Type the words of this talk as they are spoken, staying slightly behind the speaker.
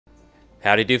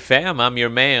Howdy do fam, I'm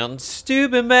your man,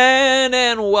 SteubeMan,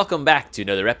 and welcome back to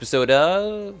another episode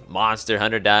of Monster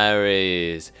Hunter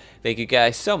Diaries. Thank you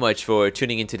guys so much for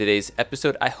tuning into today's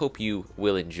episode. I hope you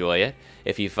will enjoy it.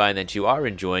 If you find that you are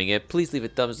enjoying it, please leave a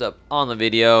thumbs up on the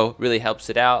video, really helps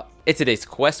it out. In today's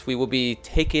quest, we will be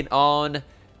taking on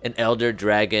an elder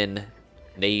dragon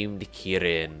named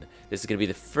KIRIN. This is going to be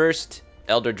the first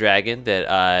elder dragon that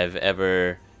I've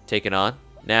ever taken on.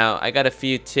 Now, I got a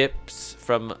few tips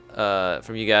from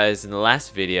you guys in the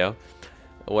last video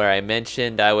where I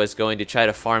mentioned I was going to try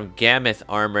to farm Gammoth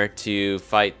armor to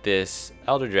fight this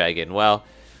elder dragon. Well,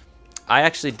 I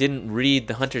actually didn't read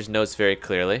the hunter's notes very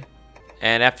clearly,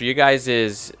 and after you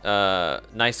guys'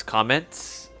 nice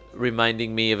comments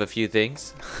reminding me of a few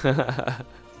things.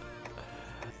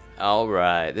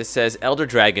 Alright, this says, elder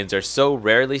dragons are so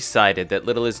rarely sighted that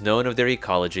little is known of their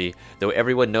ecology, though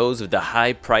everyone knows of the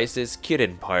high prices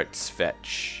KIRIN parts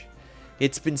fetch.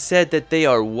 It's been said that they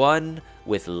are one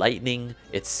with lightning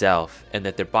itself, and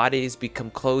that their bodies become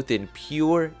clothed in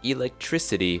pure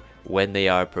electricity when they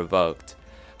are provoked.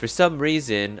 For some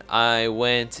reason, I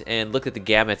went and looked at the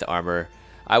Gammoth armor.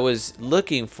 I was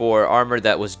looking for armor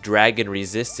that was dragon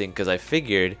resistant because I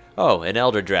figured, oh, an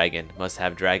elder dragon must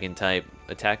have dragon type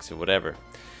attacks or whatever.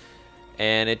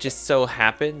 And it just so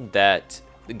happened that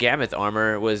the Gammoth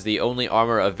armor was the only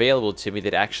armor available to me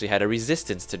that actually had a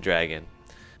resistance to dragon.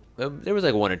 There was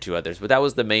like one or two others, but that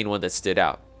was the main one that stood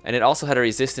out. And it also had a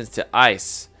resistance to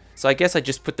ice. So I guess I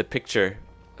just put the picture,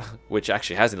 which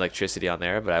actually has electricity on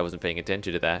there, but I wasn't paying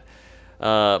attention to that.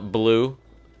 Blue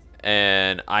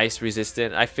and ice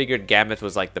resistant. I figured Gammoth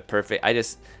was like the perfect.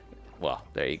 Well,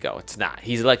 there you go. It's not.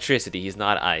 He's electricity. He's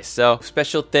not ice. So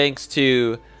special thanks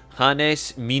to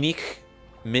Hannes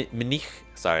Minich.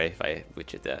 Sorry if I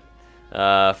butchered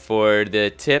that. For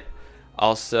the tip.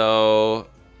 Also,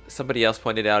 somebody else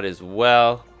pointed out as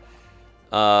well.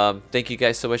 Thank you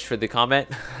guys so much for the comment.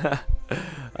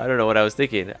 I don't know what I was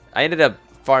thinking. I ended up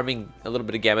farming a little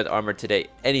bit of Gammoth armor today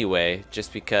anyway,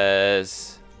 just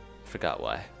because I forgot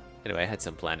why. Anyway, I had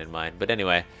some plan in mind. But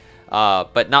anyway,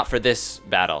 but not for this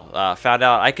battle. Found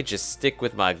out I could just stick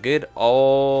with my good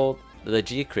old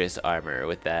Legicris armor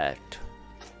with that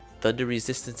thunder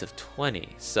resistance of 20.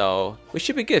 So we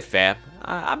should be good, fam.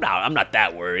 I'm not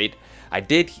that worried. I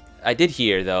did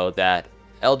hear though that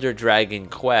elder dragon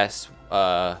quests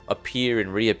appear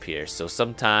and reappear. So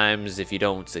sometimes if you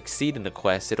don't succeed in the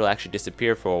quest, it'll actually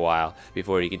disappear for a while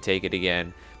before you can take it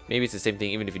again. Maybe it's the same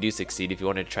thing even if you do succeed. If you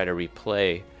want to try to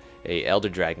replay a elder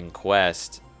dragon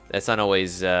quest, that's not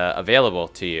always available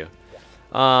to you.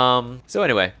 So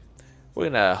anyway, we're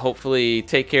gonna hopefully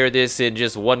take care of this in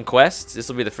just one quest. This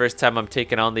will be the first time I'm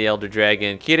taking on the elder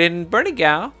dragon. KIRIN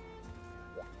Burnigal.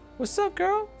 What's up,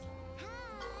 girl?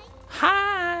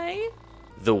 Hi.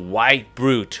 The White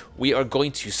Brute. We are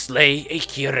going to slay a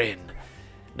KIRIN.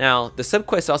 Now, the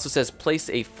subquest also says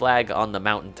place a flag on the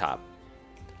mountaintop.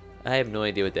 I have no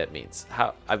idea what that means.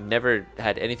 I've never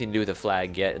had anything to do with a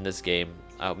flag yet in this game.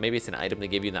 Maybe it's an item they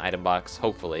give you in the item box,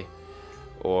 hopefully.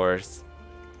 Or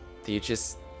do you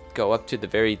just go up to the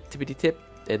very tippity tip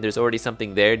and there's already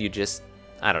something there and you just,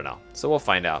 I don't know. So we'll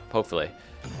find out, hopefully.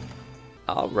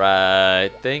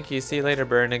 Alright, thank you. See you later,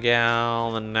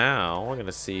 Burnigal. And now we're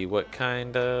gonna see what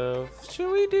kind of,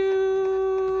 should we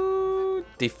do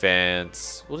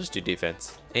defense? We'll just do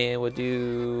defense. And we'll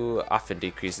do often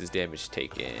decreases damage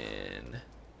taken.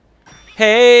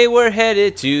 Hey, we're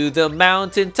headed to the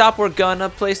mountaintop. We're gonna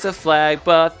place a flag,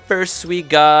 but first we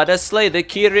gotta slay the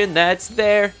KIRIN that's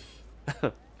there.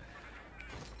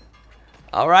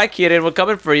 Alright, KIRIN, we're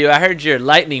coming for you. I heard your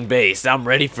lightning base. I'm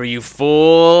ready for you,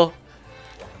 fool.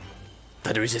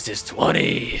 Thunder resistance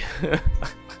 20.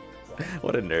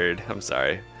 What a nerd. I'm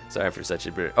sorry. Sorry for such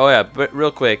a bird. Oh yeah, but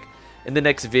real quick. In the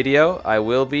next video, I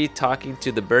will be talking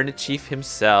to the Burnet Chief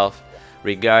himself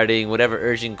regarding whatever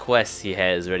urgent quests he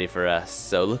has ready for us.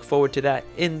 So look forward to that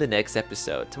in the next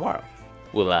episode tomorrow.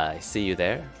 Will I see you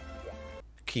there?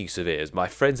 King Surveyors, my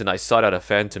friends and I sought out a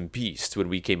phantom beast. When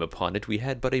we came upon it, we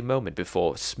had but a moment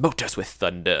before smote us with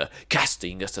thunder,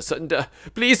 casting us asunder.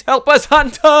 Please help us,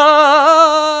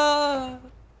 Hunter!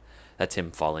 That's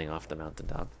him falling off the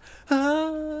mountaintop.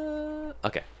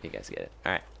 Okay, you guys get it.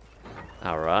 All right.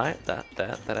 Alright,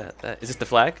 that. Is this the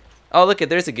flag? Oh, look,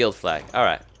 there's a guild flag.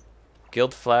 Alright.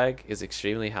 Guild flag is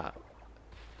extremely hot.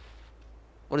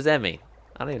 What does that mean?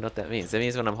 I don't even know what that means. That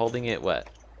means when I'm holding it, what?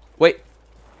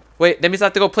 Wait, that means I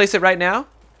have to go place it right now?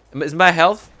 Is my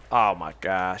health? Oh my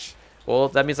gosh. Well,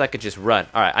 that means I could just run.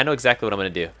 Alright, I know exactly what I'm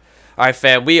gonna do. Alright,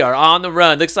 fam, we are on the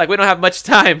run. Looks like we don't have much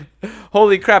time.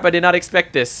 Holy crap, I did not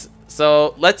expect this.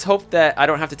 So, let's hope that I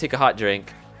don't have to take a hot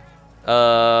drink.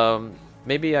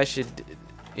 Maybe I should...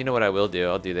 You know what I will do?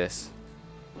 I'll do this.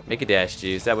 Make a dash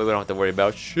juice. That way we don't have to worry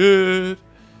about shit.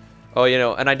 Oh, you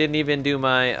know, and I didn't even do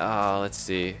my... let's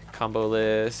see. Combo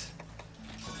list.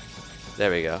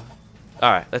 There we go.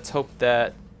 Alright, let's hope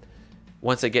that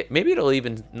once I get... Maybe it'll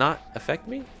even not affect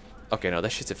me? Okay, no,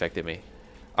 that shit's affected me.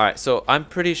 Alright, so I'm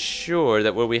pretty sure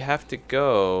that where we have to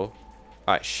go...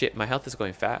 Alright, shit, my health is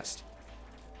going fast.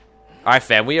 Alright,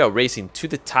 fam, we are racing to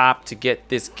the top to get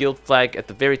this guild flag at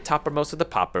the very toppermost of the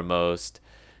poppermost.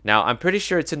 Now, I'm pretty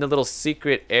sure it's in the little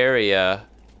secret area,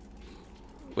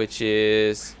 which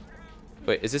is...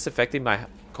 Wait, is this affecting my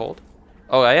cold?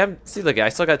 Oh, I am... See, look, I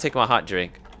still gotta take my hot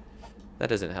drink. That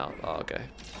doesn't help. Oh, okay.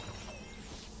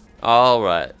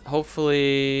 Alright,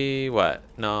 hopefully... What?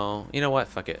 No, you know what?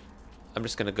 Fuck it. I'm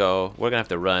just gonna go... We're gonna have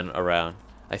to run around.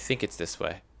 I think it's this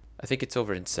way. I think it's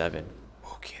over in 7.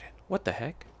 Oh, Kirin. What the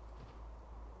heck?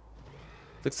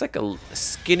 Looks like a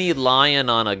skinny lion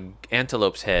on a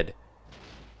antelope's head.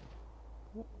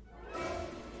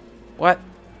 What?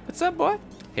 What's up, boy?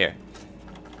 Here.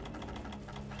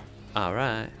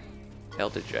 Alright.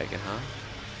 Elder Dragon, huh?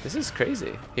 This is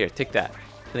crazy. Here, take that.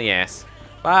 In the ass.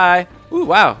 Bye! Ooh,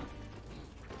 wow!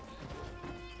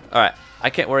 Alright,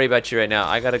 I can't worry about you right now.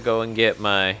 I gotta go and get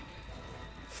my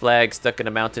flag stuck in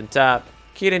a mountaintop.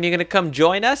 Kirin, you gonna come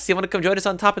join us? You wanna come join us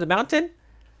on top of the mountain?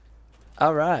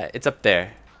 Alright, it's up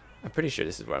there. I'm pretty sure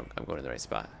this is where I'm going to the right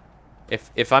spot.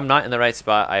 If I'm not in the right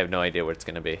spot, I have no idea where it's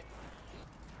gonna be.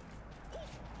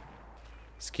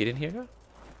 Is Kirin here now?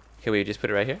 Can we just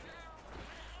put it right here?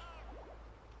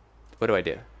 What do I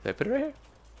do? Do I put it right here?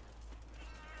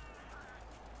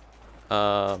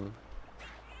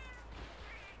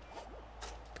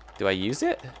 Do I use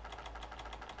it?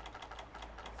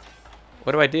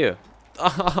 What do I do?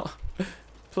 Oh,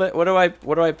 where do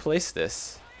I place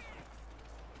this?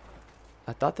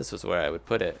 I thought this was where I would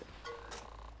put it.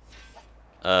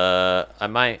 I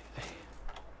might...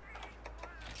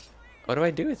 What do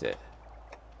I do with it?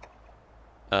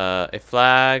 A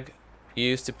flag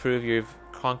used to prove you've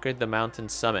conquered the mountain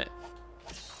summit.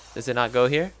 Does it not go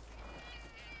here?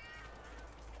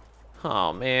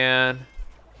 Oh, man.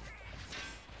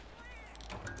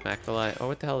 Macrolite. Oh,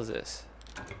 what the hell is this?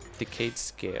 Decayed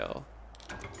scale.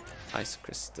 Ice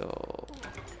crystal.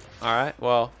 Alright,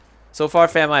 well... So far,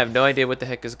 fam, I have no idea what the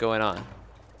heck is going on.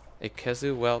 A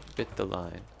Kezu whelp bit the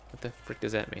line. What the frick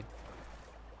does that mean?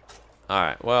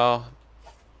 Alright, well...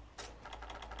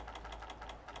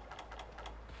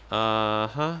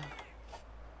 Uh-huh.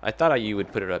 I thought you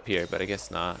would put it up here, but I guess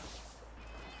not.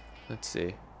 Let's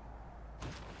see.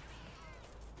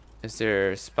 Is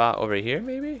there a spot over here,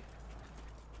 maybe?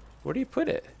 Where do you put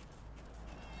it?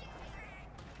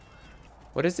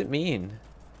 What does it mean?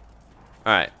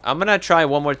 Alright, I'm gonna try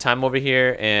one more time over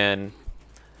here, and...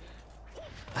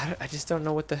 I just don't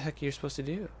know what the heck you're supposed to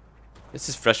do. This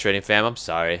is frustrating, fam. I'm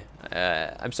sorry.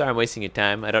 I'm sorry I'm wasting your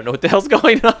time. I don't know what the hell's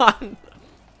going on.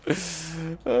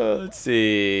 Let's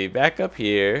see. Back up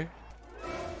here.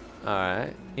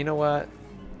 Alright. You know what?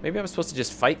 Maybe I'm supposed to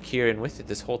just fight Kirin with it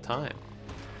this whole time.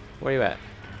 Where are you at?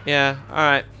 Yeah,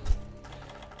 alright.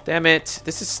 Damn it.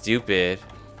 This is stupid.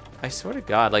 I swear to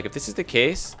God, like, if this is the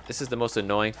case, this is the most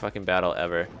annoying fucking battle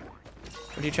ever.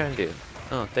 What are you trying to do?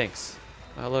 Oh, thanks.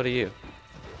 Hello to you.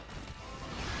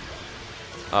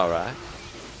 Alright.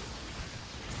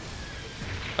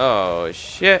 Oh,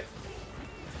 shit.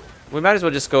 We might as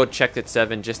well just go check at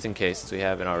 7 just in case, since we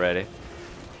haven't already.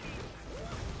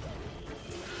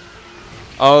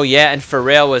 Oh, yeah, and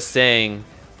Pharrell was saying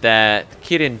that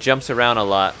Kirin jumps around a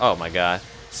lot. Oh, my God.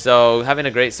 So, having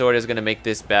a great sword is going to make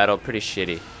this battle pretty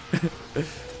shitty.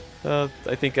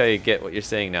 I think I get what you're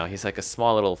saying now. He's like a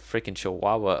small little freaking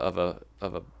chihuahua of a...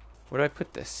 Where do I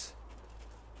put this?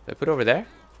 Do I put it over there?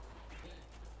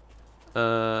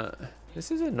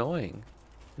 This is annoying.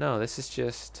 No, this is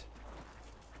just...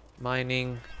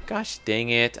 mining. Gosh dang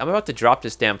it. I'm about to drop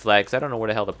this damn flag because I don't know where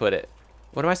the hell to put it.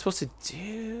 What am I supposed to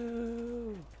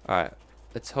do? Alright,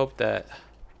 let's hope that...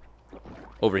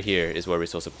 over here is where we're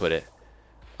supposed to put it.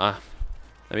 Let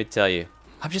me tell you.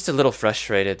 I'm just a little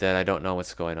frustrated that I don't know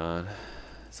what's going on.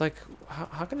 It's like,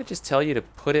 how can I just tell you to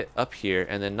put it up here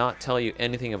and then not tell you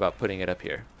anything about putting it up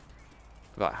here?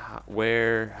 About how,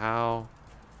 where, how?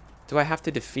 Do I have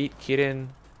to defeat Kirin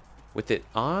with it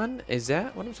on? Is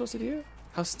that what I'm supposed to do?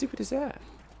 How stupid is that?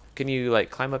 Can you,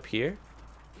 like, climb up here?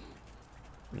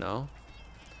 No.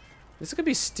 This is gonna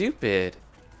be stupid.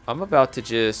 I'm about to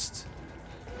just...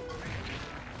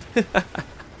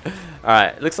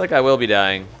 Alright, looks like I will be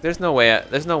dying. There's no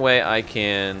way I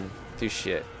can do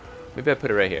shit. Maybe I put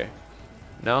it right here.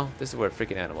 No? This is where a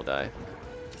freaking animal died.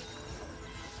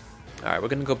 Alright, we're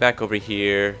gonna go back over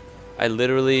here. I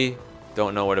literally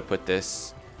Don't know where to put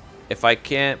this. If I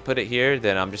can't put it here,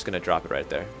 then I'm just gonna drop it right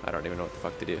there. I don't even know what the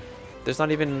fuck to do. There's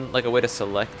not even like a way to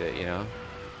select it, you know?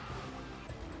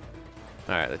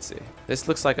 Alright, let's see. This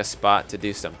looks like a spot to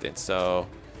do something. So,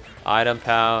 item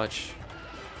pouch.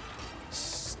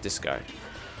 Discard.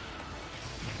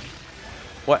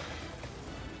 What?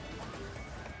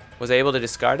 Was I able to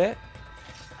discard it?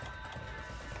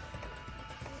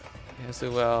 Yes,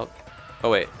 well.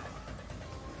 Oh, wait.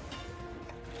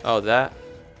 Oh, that?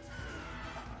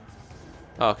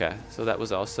 Oh, okay, so that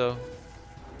was also...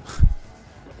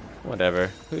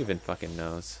 Whatever. Who even fucking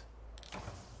knows?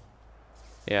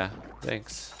 Yeah,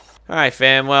 thanks. Alright,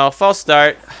 fam. Well, false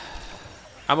start.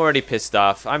 I'm already pissed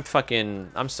off. I'm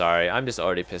sorry. I'm just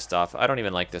already pissed off. I don't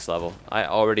even like this level. I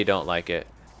already don't like it.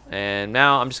 And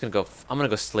now I'm just gonna go... I'm gonna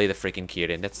go slay the freaking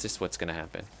Kirin. That's just what's gonna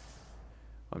happen.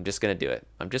 I'm just gonna do it.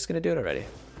 I'm just gonna do it already.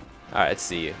 Alright, let's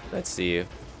see you. Let's see you.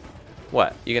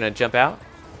 What? You gonna jump out?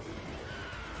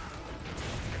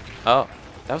 Oh,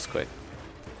 that was quick.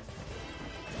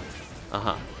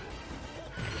 Uh-huh.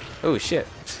 Oh, shit.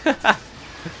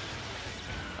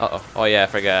 Uh-oh. Oh, yeah, I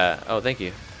forgot. Oh, thank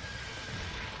you.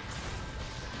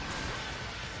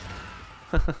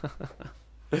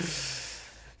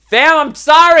 Fam, I'm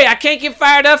sorry. I can't get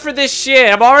fired up for this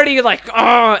shit. I'm already, like,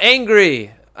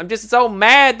 angry. I'm just so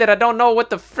mad that I don't know what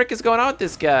the frick is going on with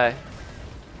this guy.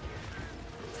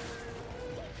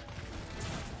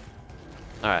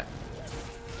 Alright.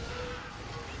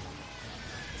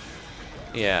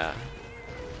 Yeah.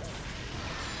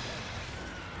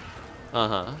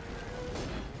 Uh-huh.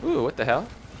 Ooh, what the hell?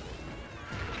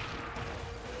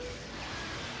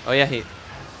 Oh, yeah, he...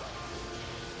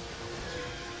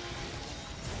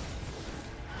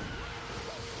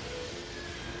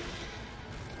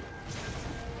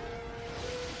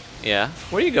 Yeah.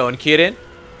 Where are you going, Kirin?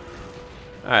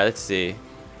 Alright, let's see.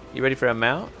 You ready for a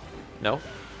mount? No?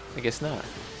 I guess not.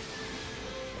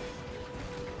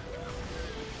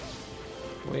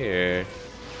 Weird.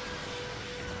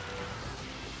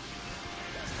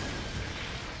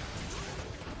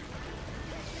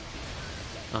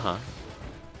 Uh-huh.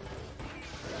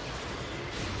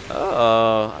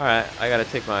 Oh, alright. I gotta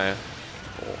take my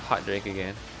hot drink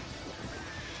again.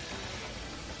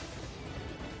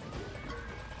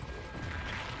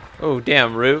 Oh,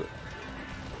 damn, Root.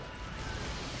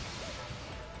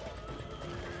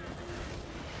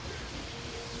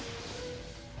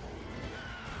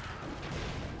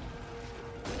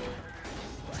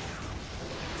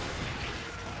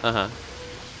 Uh-huh.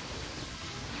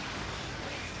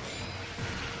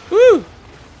 Woo!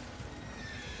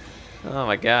 Oh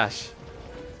my gosh.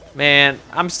 Man,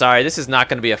 I'm sorry. This is not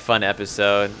going to be a fun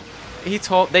episode. You guys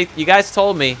told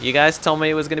me. You guys told me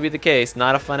it was going to be the case.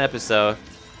 Not a fun episode.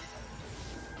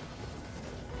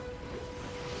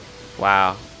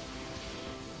 Wow.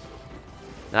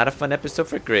 Not a fun episode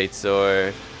for Great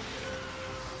Sword.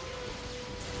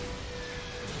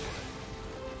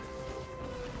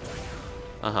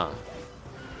 Uh-huh.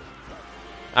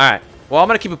 Alright. Well, I'm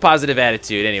gonna keep a positive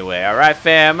attitude anyway. Alright,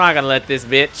 fam? I'm not gonna let this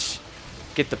bitch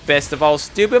get the best of old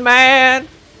SteubeMan.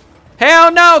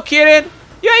 Hell no, Kirin!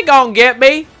 You ain't gonna get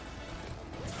me!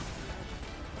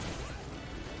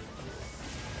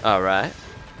 Alright.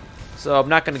 So I'm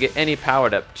not gonna get any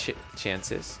powered up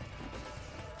chances.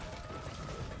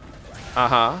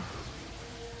 Uh-huh.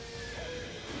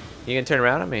 You gonna turn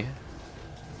around on me?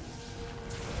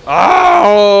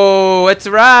 Oh, it's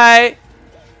right.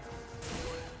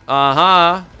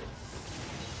 Uh-huh.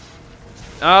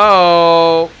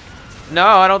 Oh. No,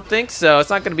 I don't think so. It's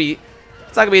not gonna be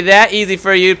that easy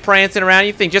for you prancing around.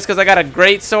 You think just because I got a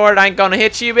great sword I ain't gonna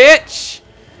hit you, bitch?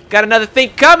 Got another thing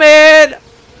coming.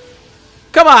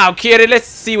 Come on, Kirin. Let's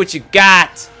see what you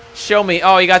got. Show me.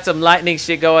 Oh, you got some lightning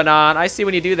shit going on. I see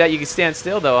when you do that, you can stand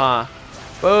still though, huh?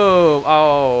 Boom.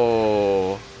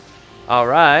 Oh.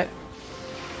 Alright.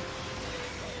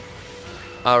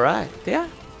 Alright. Yeah.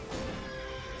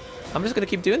 I'm just gonna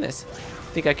keep doing this.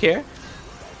 Think I care?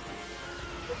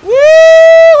 Woo!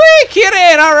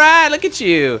 Kirin! Alright, look at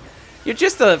you. You're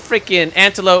just a freaking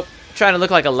antelope trying to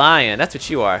look like a lion. That's what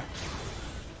you are.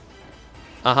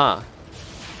 Uh-huh.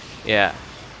 Yeah.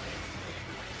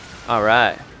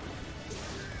 Alright.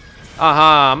 Uh-huh.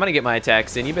 I'm gonna get my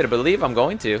attacks in. You better believe I'm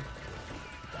going to.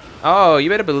 Oh, you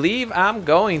better believe I'm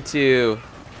going to.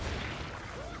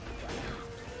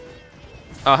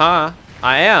 Uh-huh.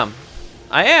 I am.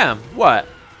 I am. What?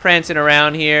 Prancing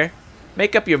around here.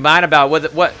 Make up your mind about whether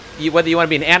you want to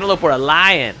be an antelope or a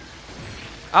lion.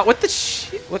 What the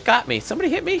shit? What got me? Somebody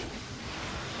hit me?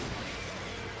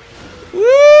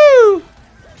 Woo!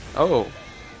 Oh.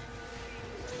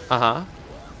 Uh-huh.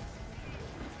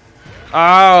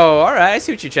 Oh, alright. I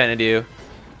see what you're trying to do.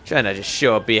 Trying to just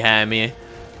show up behind me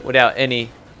without any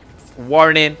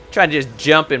warning. Trying to just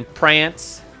jump and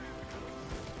prance.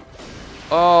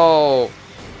 Oh.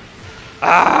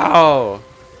 Ow.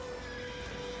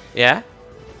 Yeah?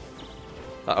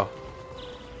 Uh-oh.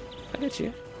 I get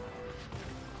you.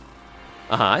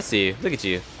 Uh-huh, I see you. Look at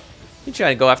you. You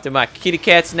trying to go after my kitty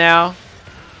cats now?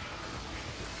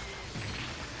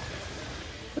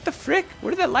 What the frick?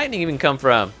 Where did that lightning even come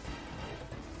from?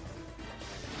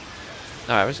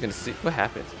 Alright, we're just gonna see what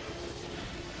happens.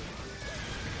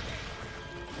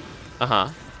 Uh-huh.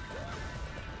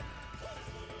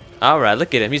 Alright,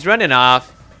 look at him. He's running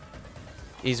off.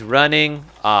 He's running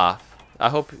off. I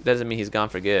hope that doesn't mean he's gone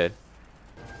for good.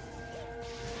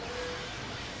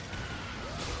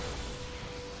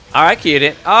 Alright,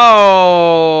 Kirin.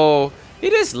 Oh! He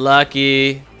just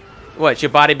lucky. What, your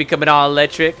body becoming all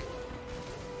electric?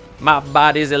 My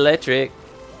body's electric.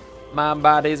 My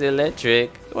body's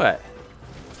electric. What?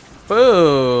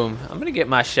 Boom! I'm gonna get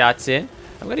my shots in.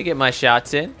 I'm gonna get my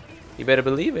shots in. You better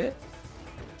believe it.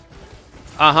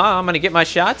 Uh-huh, I'm gonna get my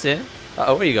shots in.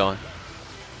 Uh-oh, where you going?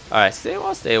 Alright,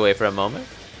 I'll stay away for a moment.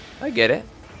 I get it.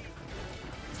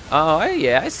 Oh,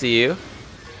 yeah, I see you.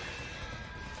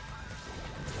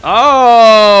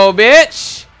 Oh,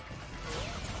 bitch!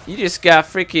 You just got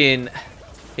freaking...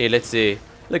 Here, let's see.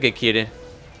 Look at Kirin.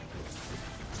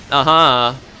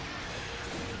 Uh-huh.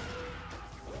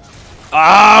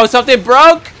 Oh, something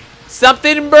broke!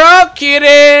 Something broke,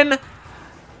 Kirin!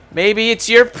 Maybe it's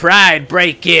your pride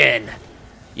breaking.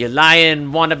 You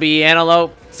lying wannabe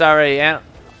antelope. Sorry,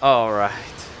 alright.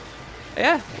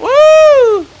 Yeah,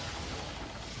 woo!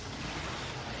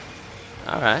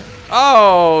 Alright.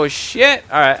 Oh, shit!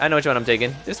 Alright, I know which one I'm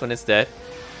taking. This one instead.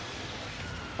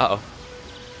 Uh-oh.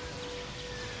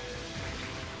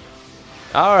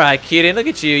 Alright, Kirin, look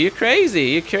at you. You're crazy.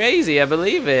 You're crazy. I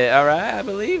believe it. Alright, I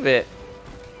believe it.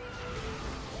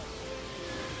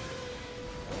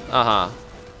 Uh-huh.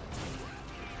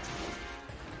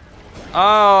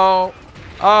 Oh.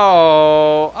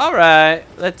 Oh. Alright.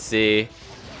 Let's see.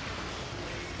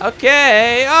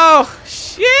 Okay. Oh,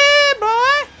 shit,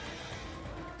 boy.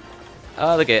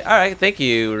 Oh, look at. Alright, thank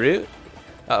you, Root.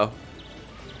 Uh-oh.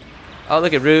 Oh,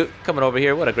 look at Root coming over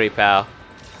here. What a great pal.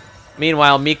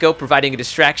 Meanwhile, Miko providing a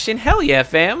distraction. Hell yeah,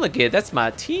 fam. Look at that's my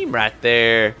team right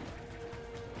there.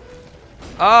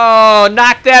 Oh,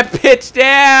 knock that bitch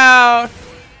down.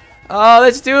 Oh,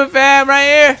 let's do it, fam, right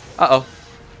here. Uh-oh.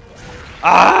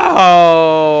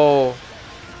 Oh.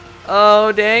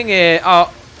 Oh, dang it.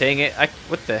 Oh, dang it.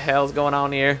 What the hell's going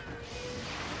on here?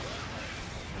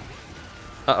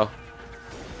 Uh-oh.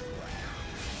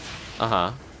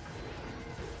 Uh-huh.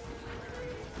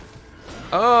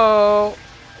 Oh.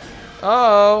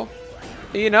 Oh.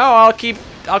 You know, I'll keep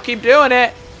doing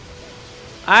it.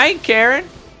 I ain't caring.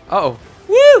 Uh-oh.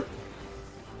 Woo!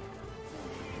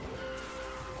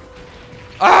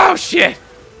 Oh, shit.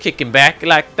 Kicking back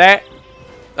like that.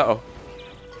 Uh-oh.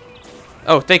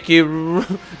 Oh, thank you,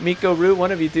 Miko, Roo,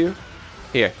 one of you two.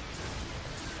 Here.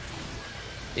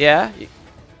 Yeah?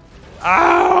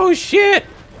 Oh, shit.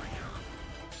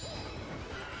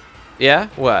 Yeah?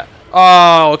 What?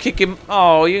 Oh, kick him.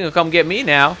 Oh, you gonna come get me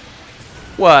now.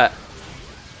 What?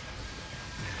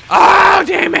 Oh,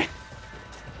 damn it.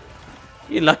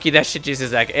 You're lucky that shit just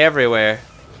is like everywhere.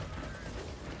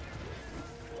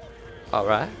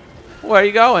 Alright. Where are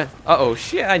you going? Uh-oh,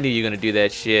 shit. I knew you were gonna do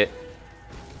that shit.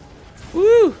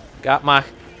 Woo! Got my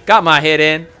hit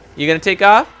in. You gonna take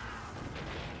off?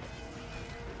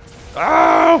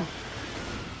 Oh!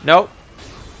 Nope.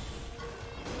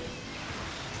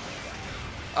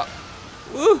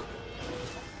 Woo!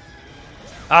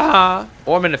 Uh-huh.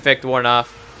 Orman effect worn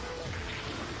off.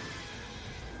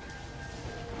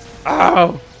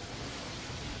 Oh!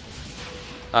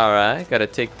 Alright, gotta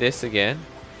take this again.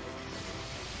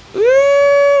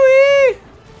 Woo-wee!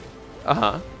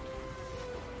 Uh-huh.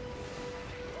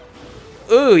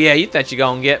 Ooh, yeah, you thought you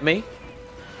gonna get me.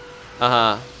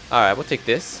 Uh-huh. Alright, we'll take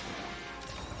this.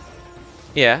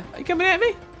 Yeah, are you coming at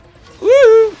me?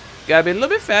 Woo! Gotta be a little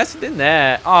bit faster than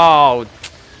that. Oh.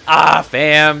 Ah,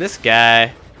 fam, this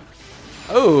guy.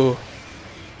 Ooh.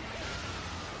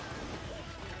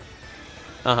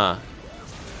 Uh-huh.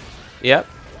 Yep.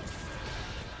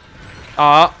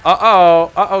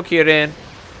 Uh-oh, Kirin.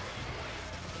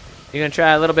 You gonna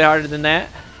try a little bit harder than that?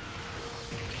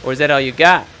 Or is that all you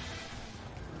got?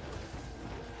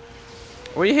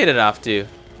 Where you hit it off to?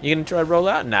 You gonna try to roll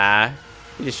out? Nah.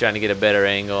 You're just trying to get a better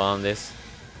angle on this.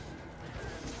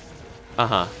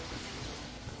 Uh-huh.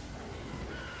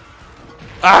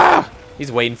 Ah!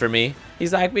 He's waiting for me.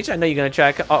 He's like, bitch, I know you're gonna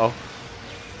try. Uh-oh.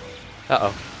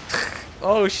 Uh-oh.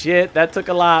 Oh shit, that took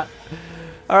a lot.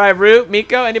 Alright, Root,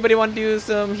 Miko, anybody want to do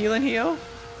some healing heal?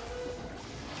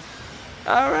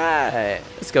 Alright.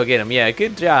 Let's go get him. Yeah,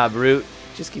 good job, Root.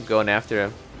 Just keep going after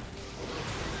him.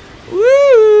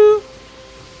 Woo!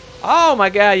 Oh my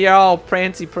god, you're all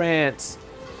prancy prance.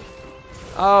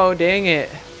 Oh, dang it.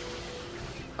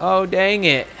 Oh, dang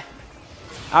it.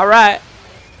 Alright.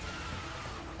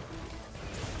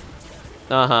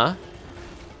 Uh-huh.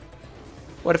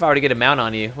 What if I were to get a mount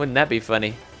on you? Wouldn't that be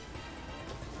funny?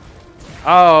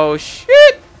 Oh,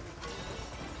 shit!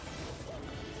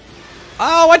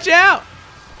 Oh, watch out!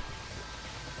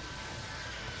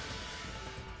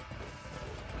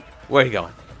 Where are you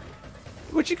going?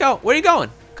 Where are you going?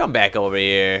 Come back over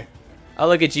here. Oh,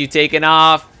 look at you taking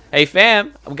off. Hey,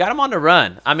 fam. We got him on the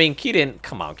run. I mean, Kirin.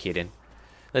 Come on, Kirin.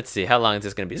 Let's see. How long is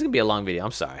this going to be? It's going to be a long video.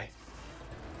 I'm sorry.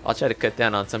 I'll try to cut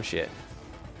down on some shit.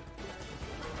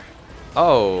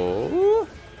 Oh.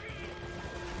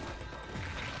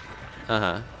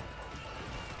 Uh-huh.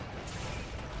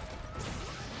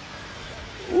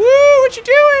 Woo, what you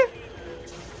doing?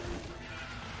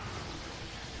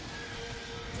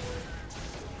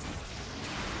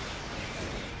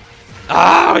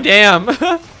 Oh, damn.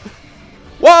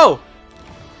 Whoa.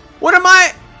 What are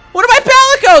my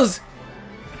palicos?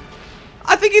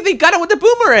 I think they got it with the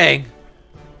boomerang.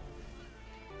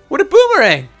 What a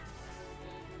boomerang.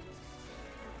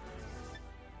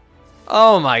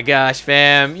 Oh my gosh,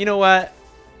 fam. You know what?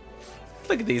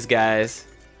 Look at these guys.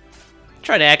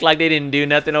 Trying to act like they didn't do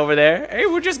nothing over there. Hey,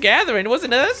 we're just gathering,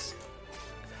 wasn't us?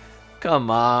 Come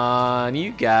on,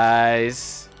 you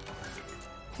guys.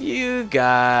 You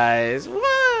guys.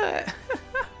 What?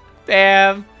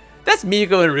 Bam. That's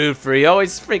Miko and Root for you.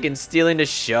 Always freaking stealing the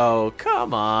show.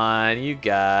 Come on, you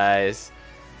guys.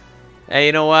 Hey,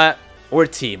 you know what? We're a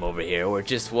team over here. We're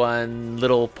just one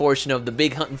little portion of the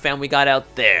big hunting fam we got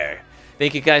out there.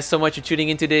 Thank you guys so much for tuning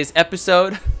in today's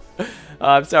episode.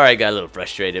 I'm sorry I got a little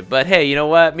frustrated, but hey, you know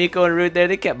what? Miko and Root there,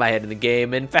 they kept my head in the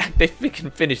game. In fact, they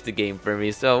freaking finished the game for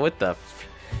me, so what the f.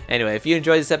 Anyway, if you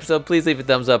enjoyed this episode, please leave a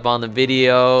thumbs up on the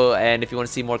video, and if you want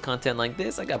to see more content like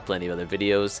this, I got plenty of other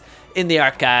videos in the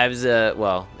archives,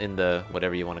 well, in the,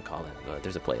 whatever you want to call it.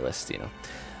 There's a playlist, you know.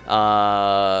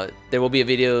 There will be a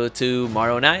video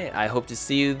tomorrow night. I hope to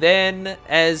see you then.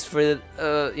 As for,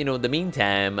 you know, the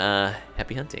meantime,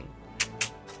 happy hunting.